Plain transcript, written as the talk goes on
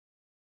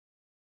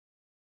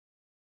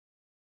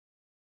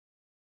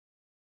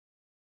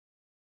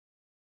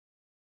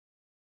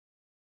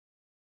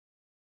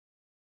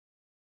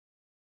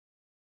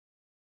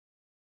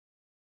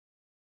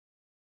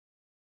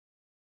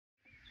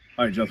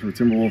Hi, Jethro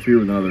Timberwolf here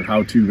with another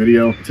how-to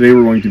video. Today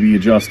we're going to be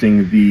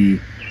adjusting the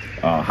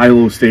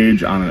high-low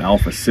stage on an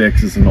Alpha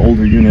 6. It's an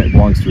older unit, it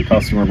belongs to a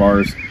customer of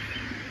ours.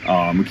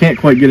 We can't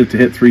quite get it to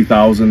hit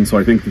 3,000, so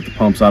I think that the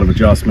pump's out of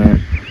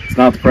adjustment. It's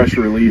not the pressure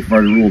relief, I've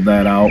already ruled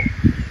that out.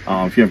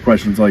 If you have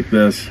questions like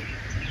this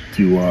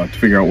to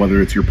figure out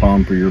whether it's your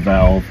pump or your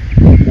valve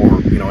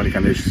or any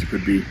kind of issues it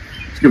could be,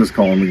 just give us a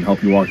call and we can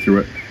help you walk through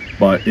it.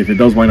 But if it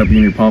does wind up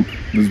being your pump,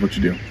 this is what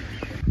you do.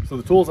 So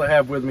the tools I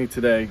have with me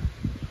today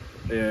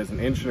is an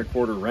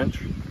 1.25"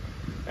 wrench. And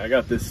I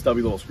got this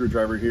stubby little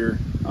screwdriver here.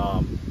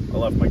 I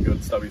left my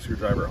good stubby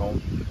screwdriver at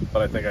home,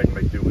 but I think I can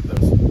make do with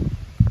this.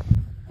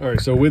 All right,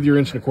 so with your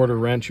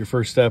 1.25" wrench, your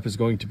first step is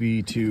going to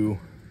be to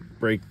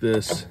break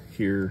this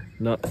here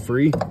nut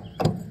free.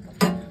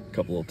 A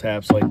couple little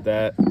taps like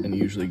that, and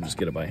usually you just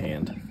get it by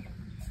hand.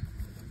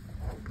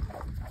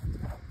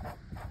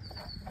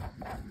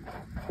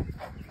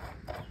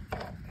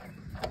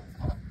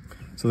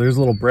 So there's a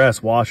little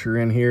brass washer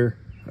in here.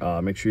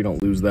 Make sure you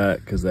don't lose that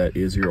because that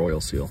is your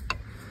oil seal.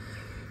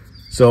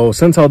 So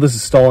since how this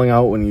is stalling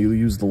out when you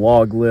use the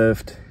log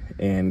lift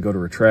and go to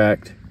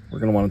retract, we're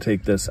going to want to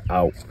take this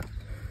out.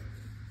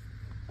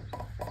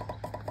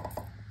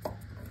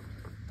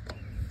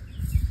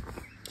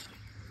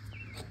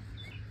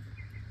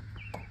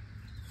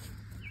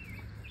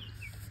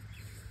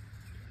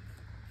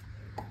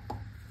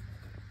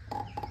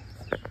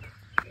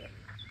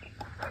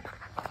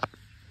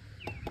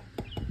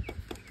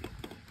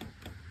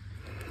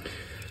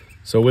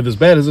 So with as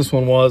bad as this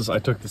one was, I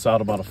took this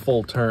out about a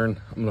full turn.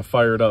 I'm gonna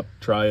fire it up,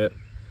 try it,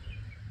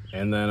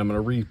 and then I'm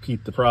gonna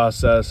repeat the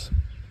process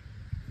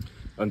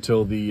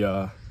until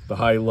the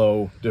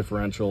high-low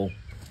differential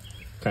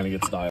kind of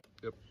gets dialed.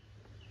 Yep.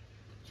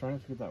 Trying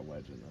to get that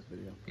wedge in that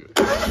video. Good.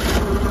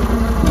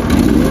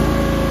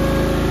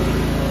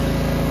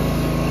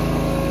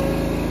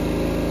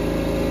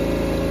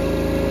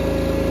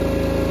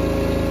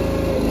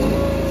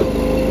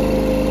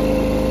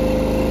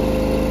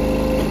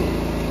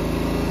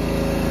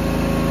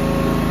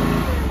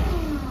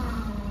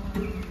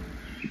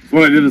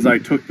 What I did is I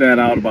took that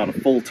out about a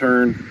full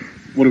turn.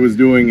 What it was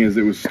doing is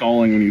it was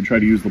stalling when you try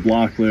to use the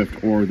block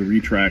lift or the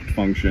retract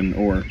function,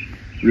 or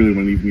really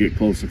when you can get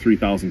close to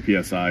 3,000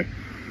 PSI,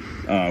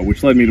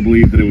 which led me to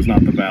believe that it was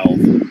not the valve,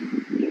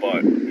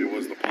 but it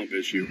was the pump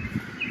issue.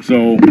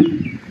 So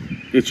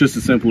it's just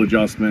a simple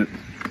adjustment.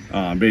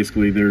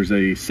 Basically there's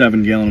a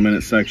 7 gallon a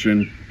minute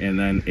section and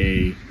then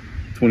a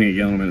 28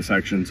 gallon a minute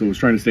section. So it was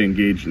trying to stay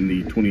engaged in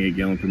the 28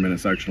 gallon per minute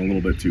section a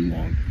little bit too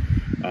long.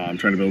 I'm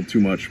trying to build too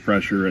much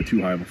pressure at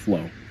too high of a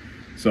flow.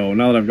 So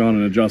now that I've gone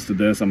and adjusted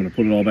this, I'm going to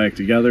put it all back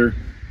together.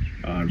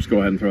 Just go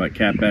ahead and throw that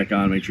cap back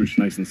on, make sure it's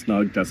nice and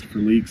snug, test it for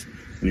leaks,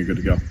 and you're good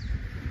to go.